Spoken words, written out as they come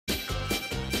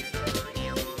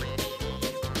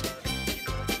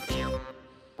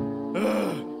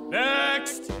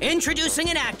Introducing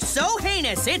an act so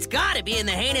heinous, it's gotta be in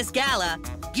the Heinous Gala.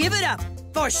 Give it up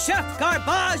for Chef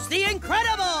Garbage the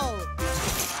Incredible!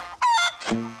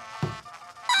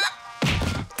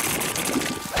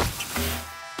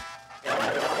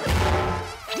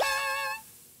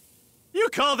 You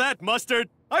call that mustard?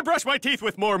 I brush my teeth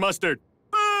with more mustard.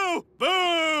 Boo!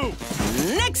 Boo!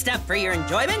 Next up for your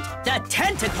enjoyment, the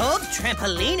Tentacled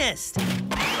Trampolinist.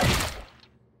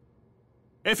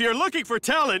 If you're looking for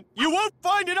talent, you won't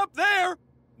find it up there.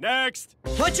 Next.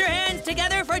 Put your hands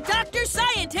together for Dr.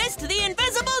 Scientist, the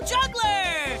Invisible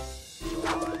Juggler.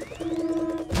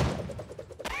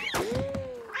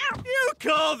 You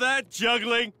call that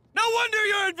juggling? No wonder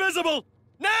you're invisible.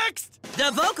 Next. The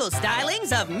vocal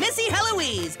stylings of Missy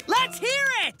Heloise. Let's hear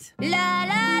it. La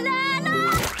la la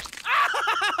la.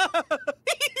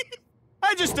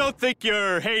 I just don't think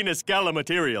you're Heinous Gala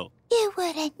material. You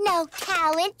wouldn't know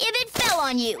talent if it fell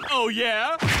on you. Oh,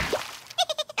 yeah?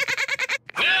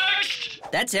 Next!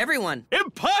 That's everyone.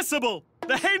 Impossible!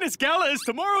 The Heinous Gala is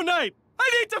tomorrow night. I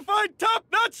need to find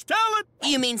top-notch talent.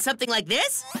 You mean something like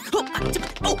this?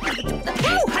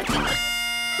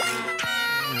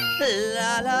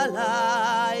 La la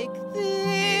like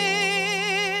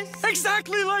this.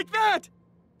 Exactly like that.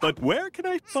 But where can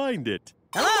I find it?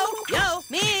 Hello? Yo,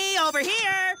 me over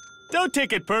here. Don't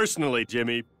take it personally,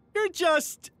 Jimmy. You're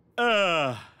just,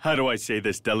 how do I say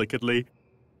this delicately?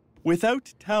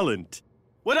 Without talent.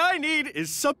 What I need is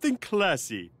something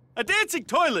classy. A dancing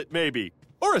toilet, maybe.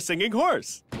 Or a singing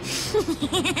horse.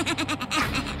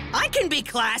 I can be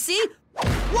classy.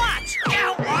 Watch!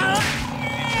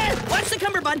 Watch the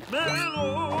cummerbund.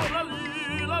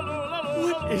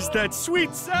 What is that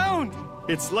sweet sound?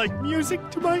 It's like music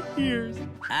to my ears.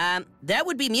 That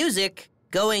would be music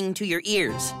going to your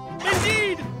ears.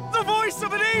 Indeed! The voice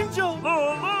of an angel!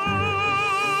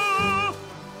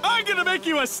 I'm gonna make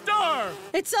you a star!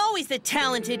 It's always the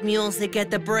talented mules that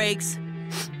get the breaks.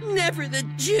 Never the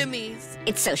Jimmies.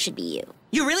 It so should be you.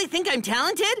 You really think I'm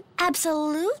talented?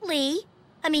 Absolutely.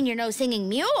 I mean, you're no singing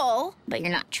mule, but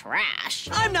you're not trash.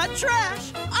 I'm not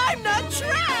trash! I'm not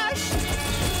trash!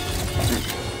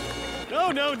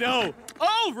 No, no, no.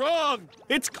 All wrong.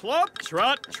 It's clop,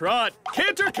 trot, trot.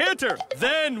 Canter, canter.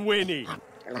 Then whinny.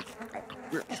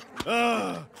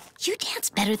 You dance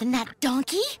better than that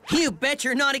donkey. You bet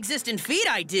your non-existent feet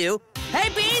I do. Hey,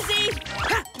 Beezy!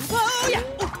 Oh, yeah!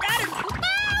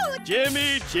 Oh,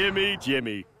 Jimmy, Jimmy,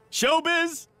 Jimmy.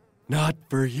 Showbiz? Not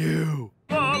for you.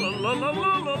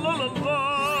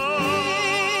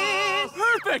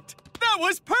 Perfect! That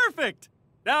was perfect!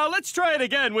 Now let's try it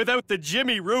again without the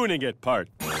Jimmy ruining it part.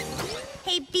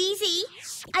 Hey, Beezy,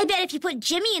 I bet if you put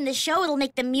Jimmy in the show, it'll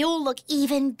make the mule look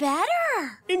even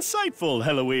better. Insightful,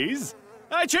 Heloise.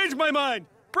 I changed my mind.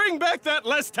 Bring back that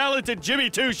less talented Jimmy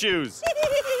Two Shoes.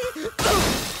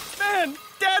 Man,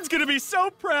 Dad's gonna be so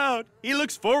proud. He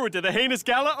looks forward to the Heinous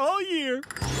Gala all year.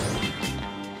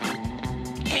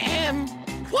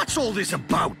 What's all this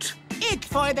about? It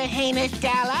for the Heinous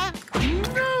Gala?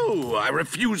 No, I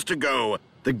refuse to go.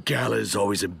 The gala's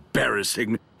always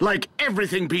embarrassing, like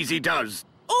everything Beezy does.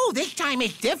 Oh, this time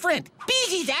it's different.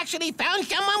 Beezy's actually found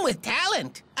someone with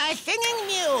talent. A singing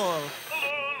mule.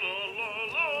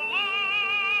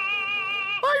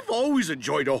 I've always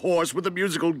enjoyed a horse with a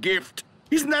musical gift.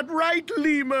 Isn't that right,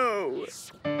 Limo?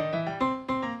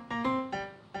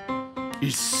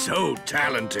 He's so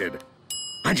talented.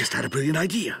 I just had a brilliant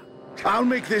idea. I'll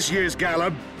make this year's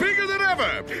gala bigger than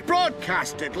ever.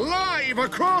 Broadcast it live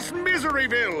across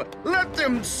Miseryville. Let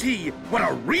them see what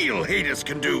a real Hades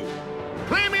can do.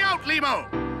 Play me out, Limo.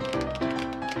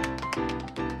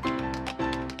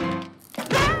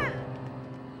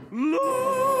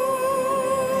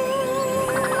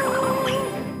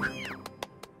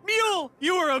 Mule,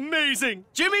 you are amazing.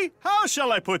 Jimmy, how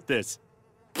shall I put this?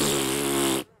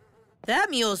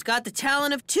 That mule's got the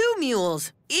talent of 2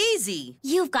 mules. Easy.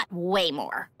 You've got way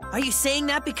more. Are you saying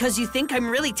that because you think I'm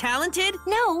really talented?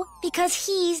 No, because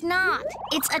he's not.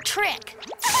 It's a trick.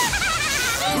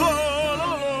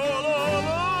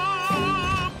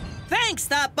 Thanks,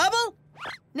 Thought Bubble.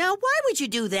 Now, why would you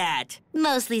do that?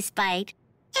 Mostly spite.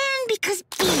 And because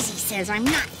Beezy says I'm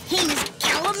not Heinous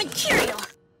Gala material.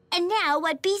 And now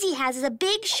what Beezy has is a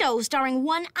big show starring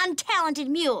one untalented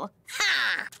mule.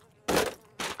 Ha!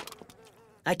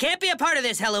 I can't be a part of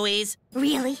this, Heloise.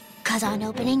 Really? 'Cause on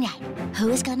opening night,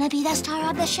 who is gonna be the star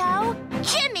of the show?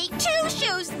 Jimmy Two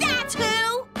Shoes, that's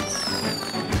who!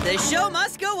 The show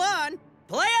must go on.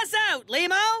 Play us out,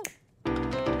 Limo.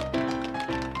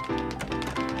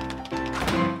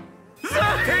 The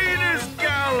Heinous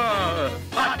Gala!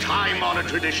 A time time-honored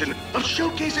tradition of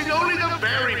showcasing only the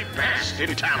very best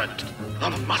in talent. A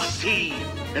must-see.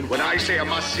 And when I say a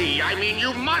must-see, I mean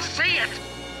you must see it.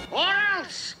 Or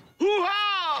else.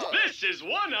 Hoo-ha! This is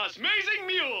one amazing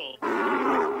mule!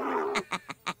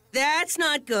 That's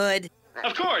not good.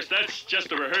 Of course, that's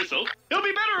just a rehearsal. He'll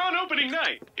be better on opening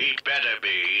night. He'd better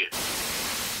be.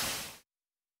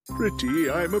 Pretty,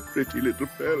 I'm a pretty little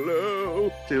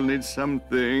fellow. Still need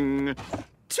something.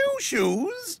 2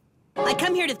 shoes? I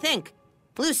come here to think.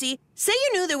 Lucy, say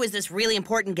you knew there was this really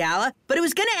important gala, but it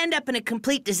was going to end up in a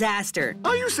complete disaster.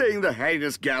 Are you saying the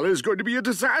heinous gala is going to be a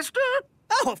disaster?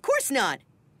 Oh, of course not.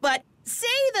 But say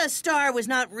the star was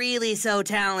not really so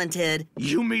talented.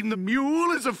 You mean the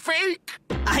mule is a fake?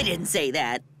 I didn't say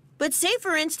that. But say,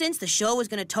 for instance, the show was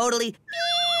going to totally...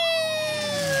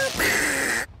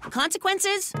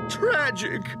 Consequences?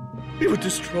 Tragic. It would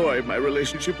destroy my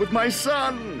relationship with my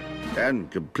son.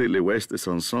 And completely waste this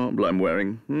ensemble I'm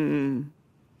wearing.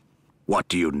 What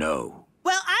do you know?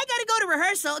 Well, I gotta go to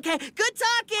rehearsal, okay? Good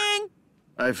talking!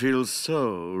 I feel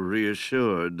so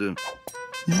reassured.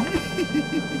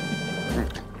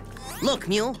 Look,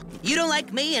 Mule, you don't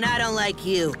like me and I don't like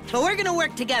you. But we're gonna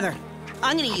work together.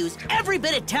 I'm gonna use every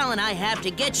bit of talent I have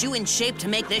to get you in shape to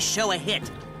make this show a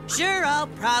hit. Sure, I'll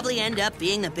probably end up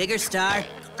being the bigger star,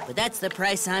 but that's the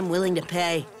price I'm willing to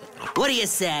pay. What do you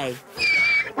say?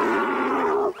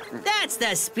 That's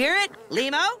the spirit,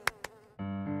 Limo.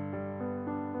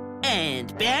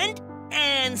 And bend,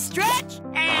 and stretch,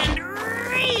 and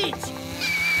reach!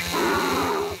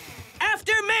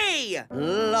 After me!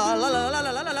 La la la la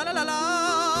la la la la la.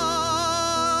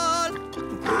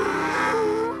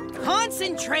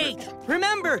 Concentrate!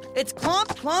 Remember, it's Clomp,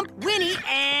 Clomp, Winnie,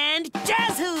 and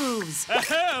Jazz Hooves!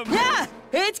 Yeah,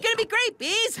 it's gonna be great,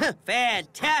 Bees!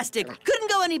 Fantastic! Couldn't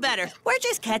go any better. We're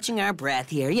just catching our breath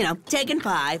here, you know, taking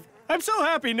 5. I'm so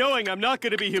happy knowing I'm not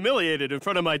going to be humiliated in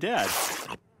front of my dad.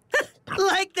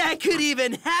 Like that could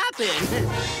even happen!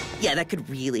 Yeah, that could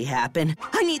really happen.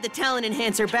 I need the talent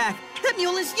enhancer back. That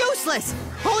mule is useless!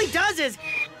 All he does is...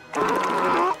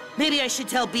 Maybe I should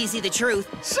tell Beezy the truth.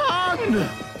 Son!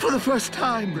 For the first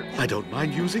time, I don't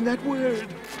mind using that word.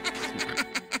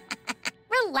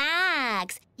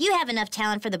 Relax. You have enough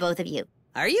talent for the both of you.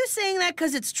 Are you saying that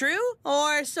because it's true?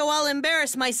 Or so I'll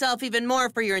embarrass myself even more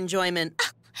for your enjoyment?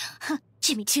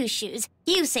 Jimmy Two Shoes,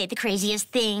 you say the craziest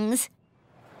things.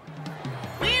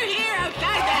 We're here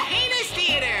outside the Heinous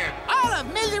Theater. All of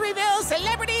Miseryville's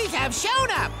celebrities have shown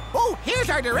up. Oh, here's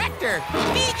our director,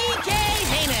 BGK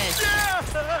Heinous.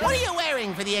 What are you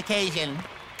wearing for the occasion?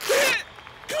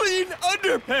 Clean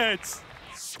underpants!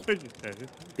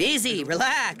 Beezy,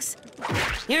 relax.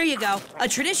 Here you go, a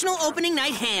traditional opening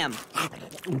night ham.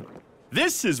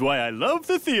 This is why I love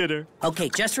the theater. Okay,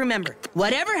 just remember,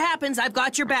 whatever happens, I've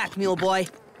got your back, Mule Boy.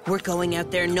 We're going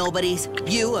out there nobodies.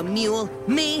 You, a mule,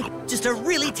 me, just a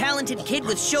really talented kid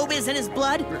with showbiz in his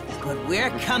blood. But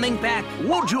we're coming back.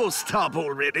 Won't you stop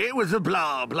already with the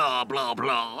blah, blah, blah,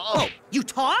 blah? Oh, you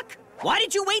talk? Why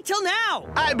did you wait till now?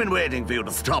 I've been waiting for you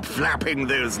to stop flapping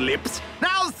those lips.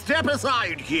 Now step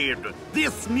aside, kid.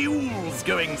 This mule's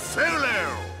going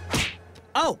solo.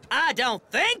 Oh, I don't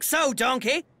think so,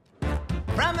 donkey.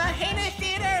 From the Heinous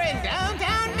Theater in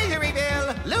downtown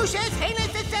Miseryville, Lucius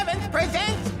Heinous VII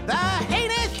presents the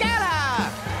Heinous Gala.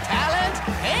 Talent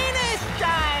Heinous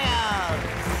Style.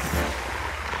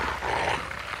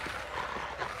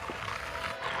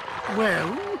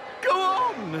 Well, go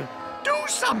on. Do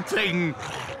something.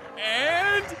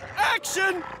 And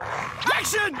action!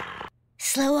 Action!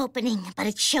 Slow opening, but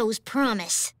it shows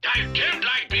promise. I don't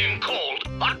like being called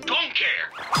a donkey.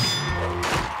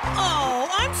 Oh,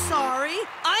 I'm sorry.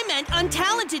 I meant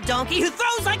untalented donkey who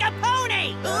throws like a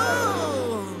pony.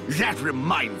 Ooh. That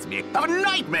reminds me of a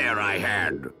nightmare I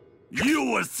had.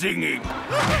 You were singing.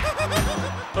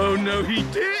 Oh, no, he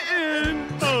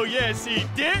didn't. Oh, yes, he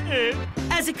did.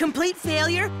 As a complete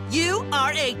failure, you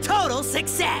are a total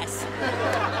success.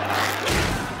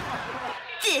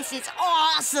 This is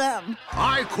awesome.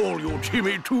 I call you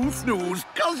Jimmy Two Snooze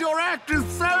because your act is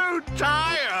so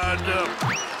tired.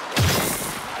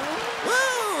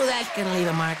 Ooh, that's gonna leave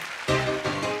a mark.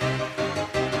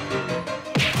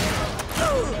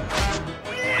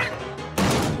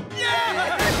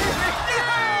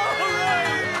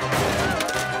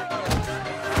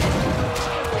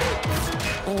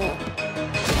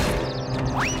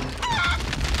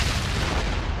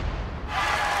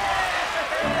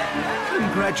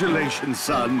 Congratulations,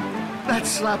 son. That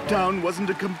slapdown wasn't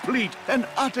a complete and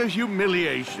utter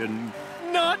humiliation.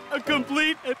 Not a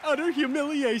complete and utter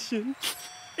humiliation.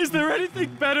 Is there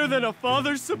anything better than a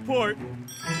father's support?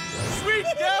 Sweet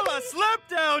Sweet gala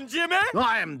slapdown, Jimmy!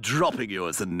 I am dropping you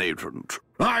as an agent.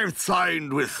 I've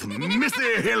signed with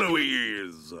Missy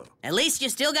Heloise. At least you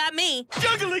still got me.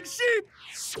 Juggling sheep!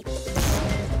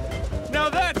 Now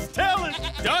that's talent!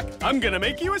 Duck, I'm gonna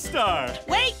make you a star.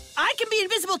 Wait, I can be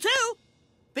invisible too.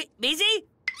 Busy?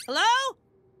 Hello?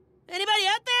 Anybody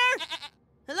out there?